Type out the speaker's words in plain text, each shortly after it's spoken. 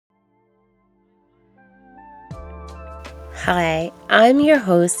Hi, I'm your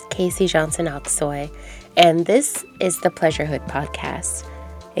host, Casey Johnson Oxoy, and this is the Pleasurehood podcast,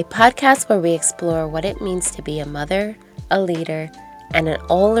 a podcast where we explore what it means to be a mother, a leader, and an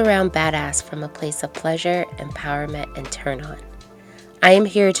all-around badass from a place of pleasure, empowerment, and turn-on. I am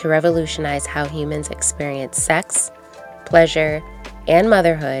here to revolutionize how humans experience sex, pleasure, and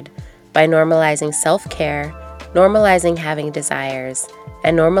motherhood by normalizing self-care, normalizing having desires,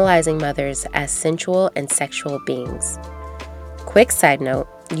 and normalizing mothers as sensual and sexual beings. Quick side note,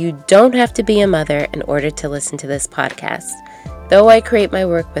 you don't have to be a mother in order to listen to this podcast. Though I create my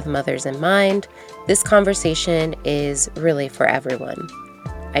work with mothers in mind, this conversation is really for everyone.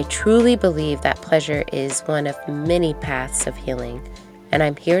 I truly believe that pleasure is one of many paths of healing, and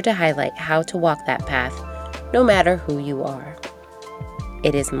I'm here to highlight how to walk that path, no matter who you are.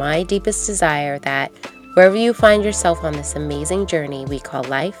 It is my deepest desire that wherever you find yourself on this amazing journey we call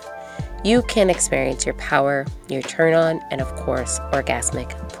life, you can experience your power, your turn on, and of course, orgasmic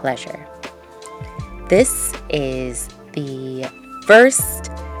pleasure. This is the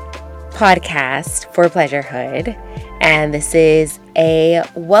first podcast for Pleasurehood, and this is a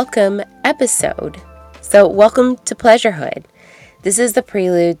welcome episode. So welcome to Pleasurehood. This is the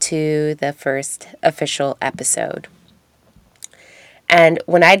prelude to the first official episode. And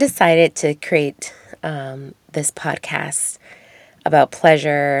when I decided to create this podcast about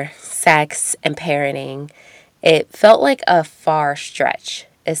pleasure, sex, and parenting, it felt like a far stretch,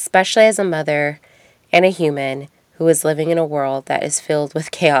 especially as a mother and a human who is living in a world that is filled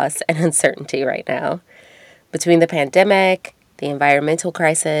with chaos and uncertainty right now. Between the pandemic, the environmental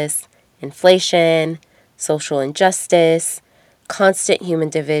crisis, inflation, social injustice, constant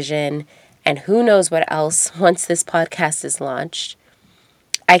human division, and who knows what else once this podcast is launched,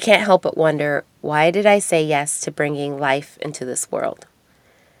 I can't help but wonder, why did I say yes to bringing life into this world?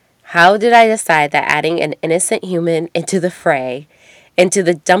 How did I decide that adding an innocent human into the fray, into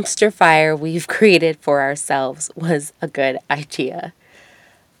the dumpster fire we've created for ourselves, was a good idea?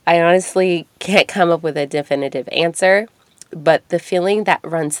 I honestly can't come up with a definitive answer, but the feeling that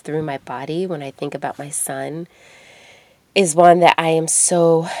runs through my body when I think about my son is one that I am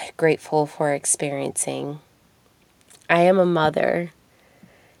so grateful for experiencing. I am a mother,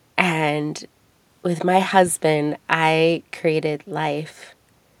 and with my husband, I created life.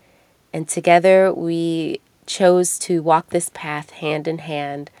 And together we chose to walk this path hand in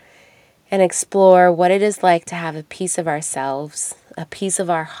hand and explore what it is like to have a piece of ourselves, a piece of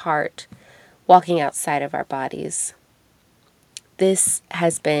our heart, walking outside of our bodies. This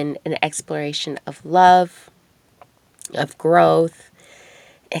has been an exploration of love, of growth,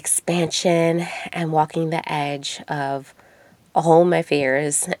 expansion, and walking the edge of all my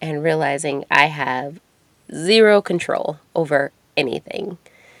fears and realizing I have zero control over anything.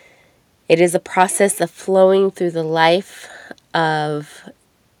 It is a process of flowing through the life of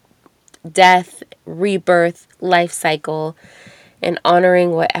death, rebirth, life cycle, and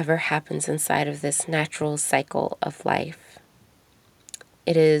honoring whatever happens inside of this natural cycle of life.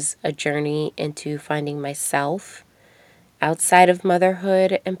 It is a journey into finding myself outside of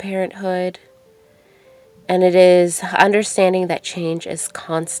motherhood and parenthood. And it is understanding that change is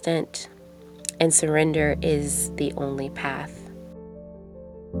constant and surrender is the only path.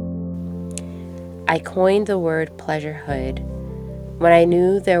 I coined the word pleasurehood when I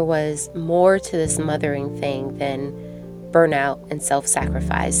knew there was more to this mothering thing than burnout and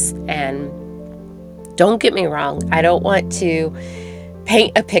self-sacrifice. And don't get me wrong, I don't want to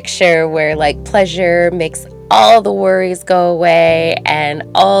paint a picture where pleasure makes all the worries go away and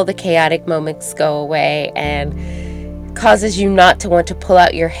all the chaotic moments go away and causes you not to want to pull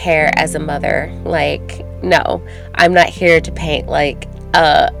out your hair as a mother. No, I'm not here to paint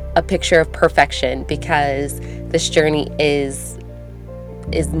a picture of perfection, because this journey is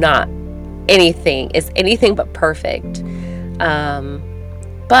not anything but perfect.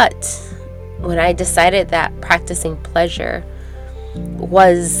 But when I decided that practicing pleasure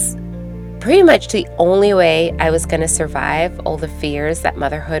was pretty much the only way I was going to survive all the fears that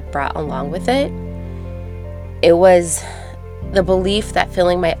motherhood brought along with it, it was the belief that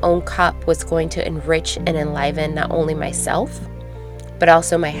filling my own cup was going to enrich and enliven not only myself, but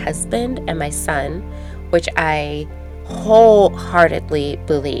also my husband and my son, which I wholeheartedly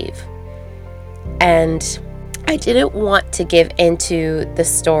believe. And I didn't want to give into the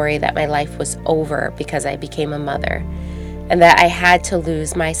story that my life was over because I became a mother, and that I had to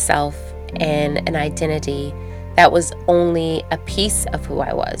lose myself in an identity that was only a piece of who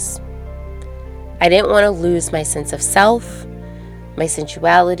I was. I didn't want to lose my sense of self, my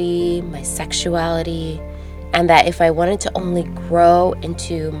sensuality, my sexuality, and that if I wanted to only grow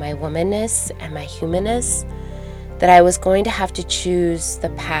into my womanness and my humanness, that I was going to have to choose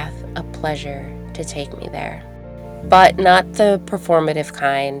the path of pleasure to take me there. But not the performative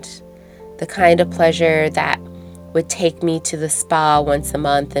kind, the kind of pleasure that would take me to the spa once a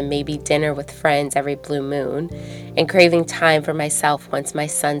month and maybe dinner with friends every blue moon, and craving time for myself once my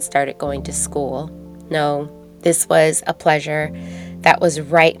son started going to school. No, this was a pleasure that was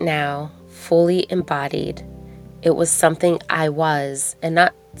right now, fully embodied. It was something I was and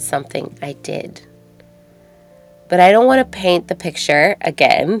not something I did. But I don't want to paint the picture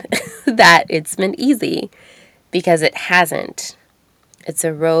again that it's been easy, because it hasn't. It's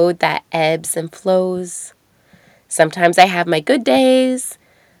a road that ebbs and flows. Sometimes I have my good days,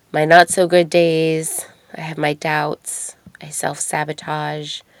 my not so good days. I have my doubts. I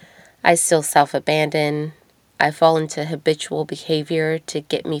self-sabotage. I still self-abandon. I fall into habitual behavior to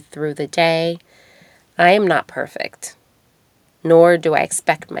get me through the day. I am not perfect, nor do I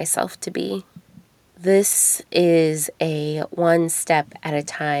expect myself to be. This is a one step at a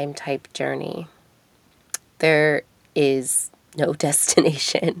time type journey. There is no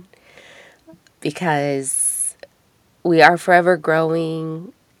destination, because we are forever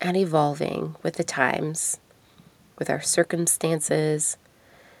growing and evolving with the times, with our circumstances,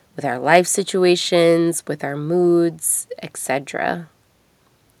 with our life situations, with our moods, etc.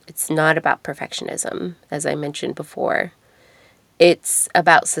 It's not about perfectionism, as I mentioned before. It's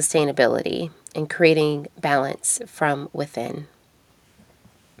about sustainability and creating balance from within.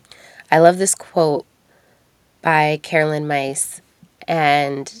 I love this quote by Carolyn Myss,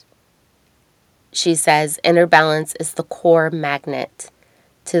 and she says, "Inner balance is the core magnet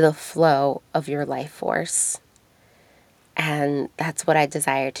to the flow of your life force." And that's what I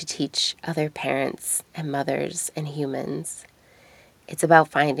desire to teach other parents and mothers and humans. It's about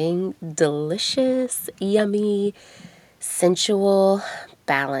finding delicious, yummy, sensual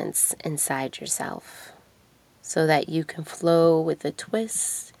balance inside yourself so that you can flow with the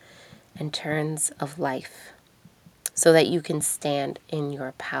twists and turns of life, so that you can stand in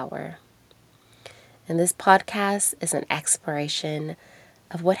your power. And this podcast is an exploration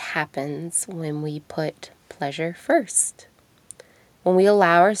of what happens when we put pleasure first. When we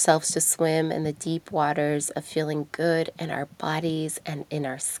allow ourselves to swim in the deep waters of feeling good in our bodies and in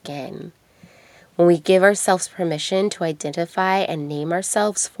our skin. When we give ourselves permission to identify and name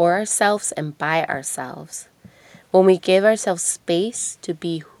ourselves for ourselves and by ourselves. When we give ourselves space to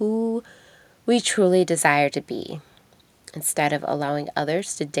be who we truly desire to be, instead of allowing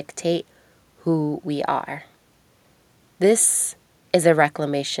others to dictate who we are. This is a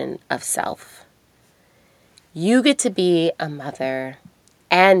reclamation of self. You get to be a mother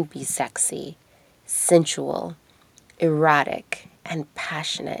and be sexy, sensual, erotic, and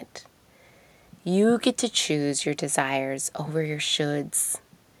passionate. You get to choose your desires over your shoulds.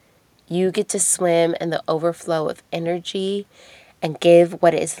 You get to swim in the overflow of energy and give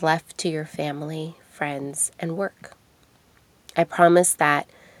what is left to your family, friends, and work. I promise that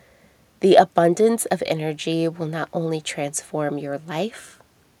the abundance of energy will not only transform your life,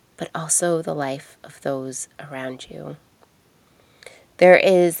 but also the life of those around you. There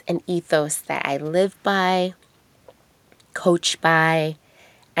is an ethos that I live by, coach by,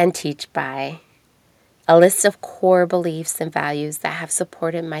 and teach by. A list of core beliefs and values that have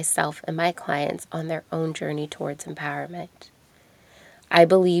supported myself and my clients on their own journey towards empowerment. I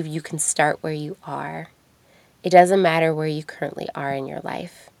believe you can start where you are. It doesn't matter where you currently are in your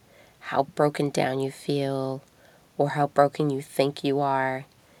life, how broken down you feel, or how broken you think you are.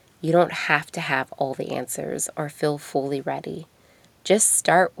 You don't have to have all the answers or feel fully ready. Just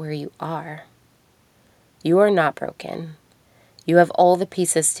start where you are. You are not broken. You have all the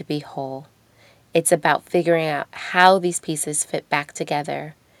pieces to be whole. It's about figuring out how these pieces fit back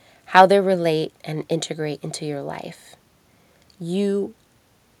together, how they relate and integrate into your life. You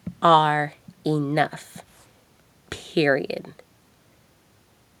are enough. Period.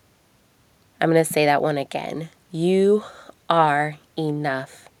 I'm going to say that one again. You are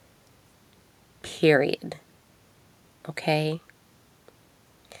enough. Period. Okay?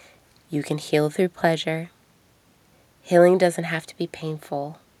 You can heal through pleasure. Healing doesn't have to be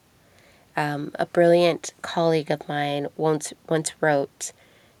painful. A brilliant colleague of mine once wrote,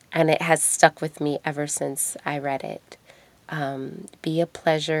 and it has stuck with me ever since I read it, be a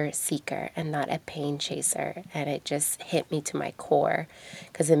pleasure seeker and not a pain chaser. And it just hit me to my core,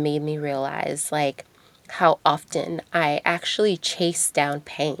 because it made me realize how often I actually chase down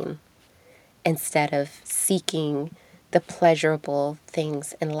pain instead of seeking the pleasurable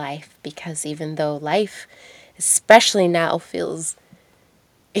things in life. Because even though life, especially now, feels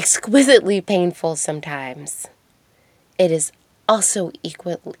exquisitely painful sometimes, it is also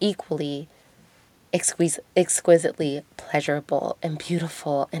equally exquisitely pleasurable and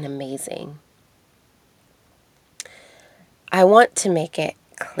beautiful and amazing. I want to make it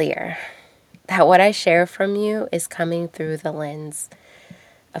clear that what I share from you is coming through the lens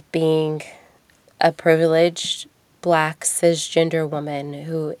of being a privileged Black cisgender woman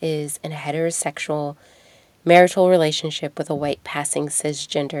who is in a heterosexual marital relationship with a white passing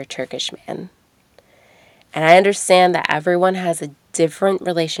cisgender Turkish man. And I understand that everyone has a different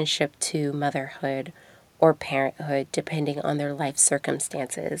relationship to motherhood or parenthood depending on their life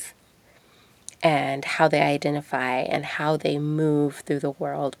circumstances and how they identify and how they move through the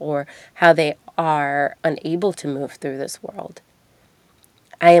world or how they are unable to move through this world.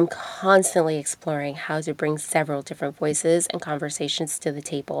 I am constantly exploring how to bring several different voices and conversations to the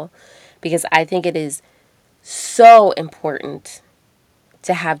table because I think it is so important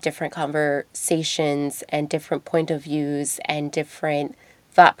to have different conversations and different point of views and different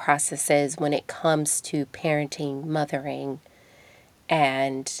thought processes when it comes to parenting, mothering,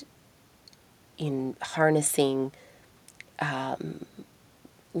 and in harnessing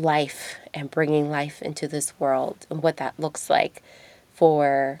life and bringing life into this world and what that looks like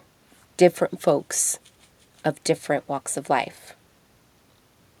for different folks of different walks of life.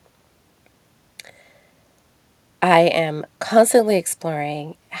 I am constantly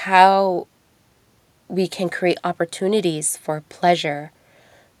exploring how we can create opportunities for pleasure,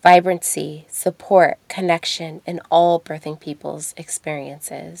 vibrancy, support, connection in all birthing people's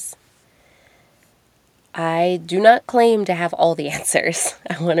experiences. I do not claim to have all the answers.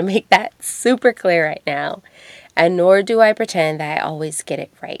 I want to make that super clear right now. And nor do I pretend that I always get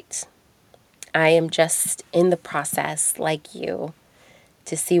it right. I am just in the process, like you,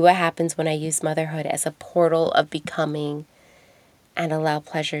 to see what happens when I use motherhood as a portal of becoming and allow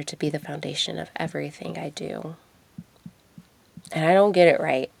pleasure to be the foundation of everything I do. And I don't get it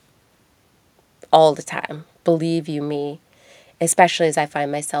right all the time, believe you me, especially as I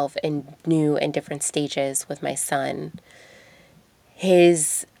find myself in new and different stages with my son.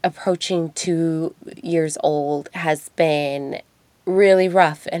 His approaching 2 years old has been really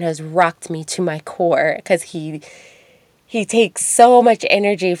rough and has rocked me to my core because he takes so much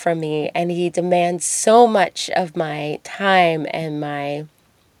energy from me and he demands so much of my time and my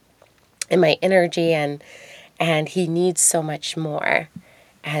energy and he needs so much more.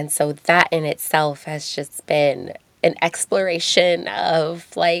 And so that in itself has just been an exploration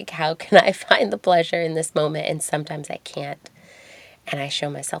of like, how can I find the pleasure in this moment? And sometimes I can't. And I show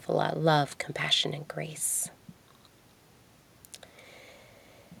myself a lot of love, compassion, and grace.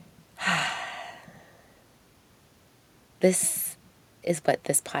 This is what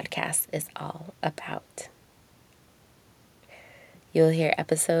this podcast is all about. You'll hear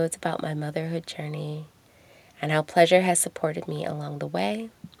episodes about my motherhood journey and how pleasure has supported me along the way.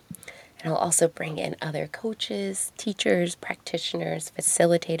 And I'll also bring in other coaches, teachers, practitioners,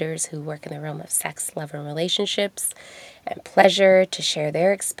 facilitators who work in the realm of sex, love, and relationships and pleasure to share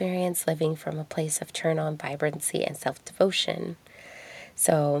their experience living from a place of turn-on vibrancy and self-devotion.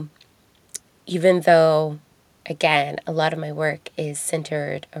 So even though, again, a lot of my work is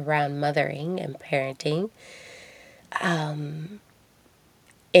centered around mothering and parenting,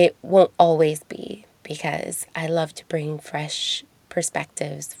 it won't always be because I love to bring fresh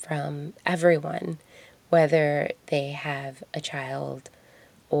perspectives from everyone, whether they have a child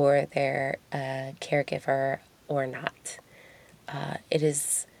or they're a caregiver or not. It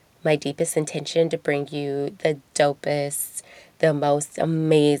is my deepest intention to bring you the dopest, the most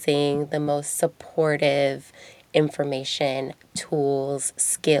amazing, the most supportive information, tools,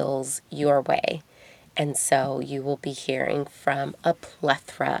 skills your way. And so you will be hearing from a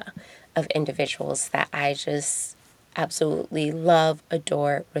plethora of individuals that I just absolutely love,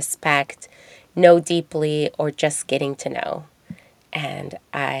 adore, respect, know deeply, or just getting to know. And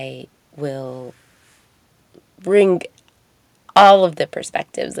I will bring all of the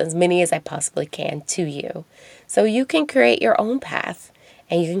perspectives, as many as I possibly can, to you. So you can create your own path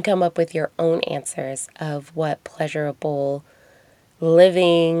and you can come up with your own answers of what pleasurable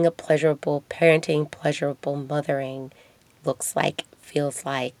living, pleasurable parenting, pleasurable mothering looks like, feels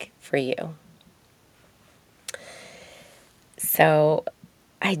like for you. So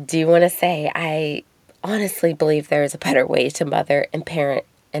I do want to say I honestly believe there is a better way to mother and parent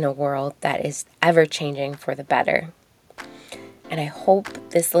in a world that is ever changing for the better. And I hope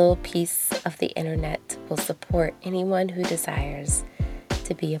this little piece of the internet will support anyone who desires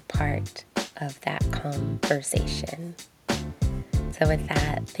to be a part of that conversation. So with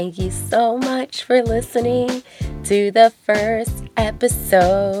that, thank you so much for listening to the first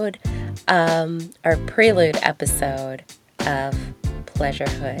episode, or prelude episode of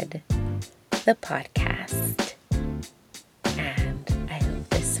Pleasurehood. the podcast. And I hope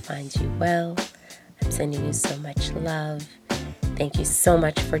this finds you well. I'm sending you so much love. Thank you so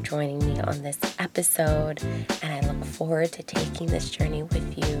much for joining me on this episode, and I look forward to taking this journey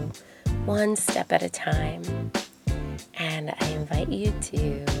with you one step at a time. And I invite you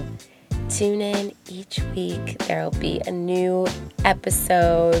to tune in each week. There will be a new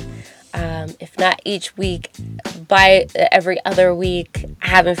episode, if not each week, by every other week. I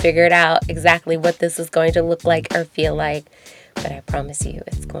haven't figured out exactly what this is going to look like or feel like, but I promise you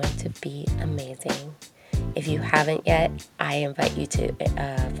it's going to be amazing. If you haven't yet, I invite you to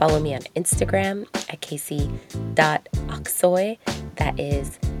follow me on Instagram at casey.aksoy. That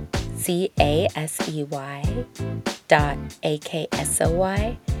is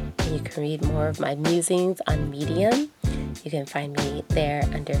CASEY.AKSOY. And you can read more of my musings on Medium. You can find me there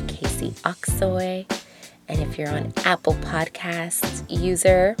under Casey Aksoy. And if you're on Apple Podcasts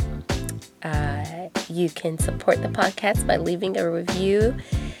user, you can support the podcast by leaving a review.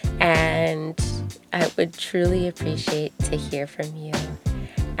 And I would truly appreciate to hear from you.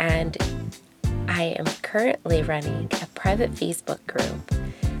 And I am currently running a private Facebook group.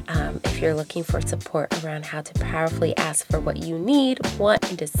 If you're looking for support around how to powerfully ask for what you need, want,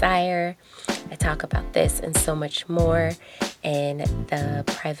 and desire, I talk about this and so much more in the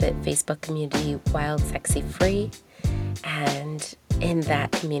private Facebook community, Wild, Sexy, Free. And in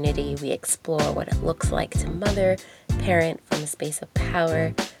that community, we explore what it looks like to mother, parent from a space of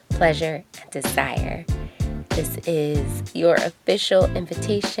power, pleasure, and desire. This is your official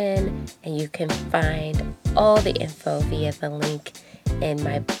invitation, and you can find all the info via the link in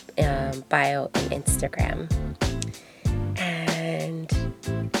my bio on Instagram. And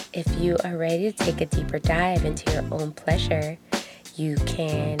if you are ready to take a deeper dive into your own pleasure, you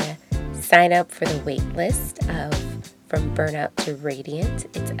can sign up for the wait list of From Burnout to Radiant.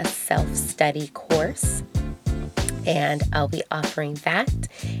 It's a self-study course, and I'll be offering that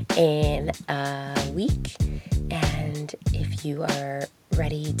in a week. And if you are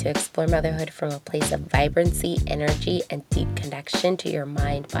ready to explore motherhood from a place of vibrancy, energy, and deep connection to your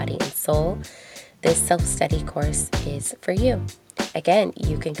mind, body, and soul, this self-study course is for you. Again,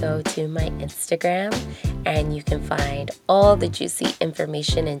 you can go to my Instagram and you can find all the juicy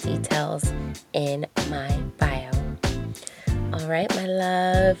information and details in my bio. All right, my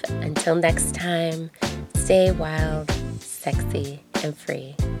love, until next time, stay wild, sexy, and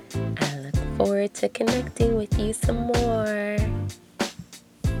free. I look forward to connecting with you some more.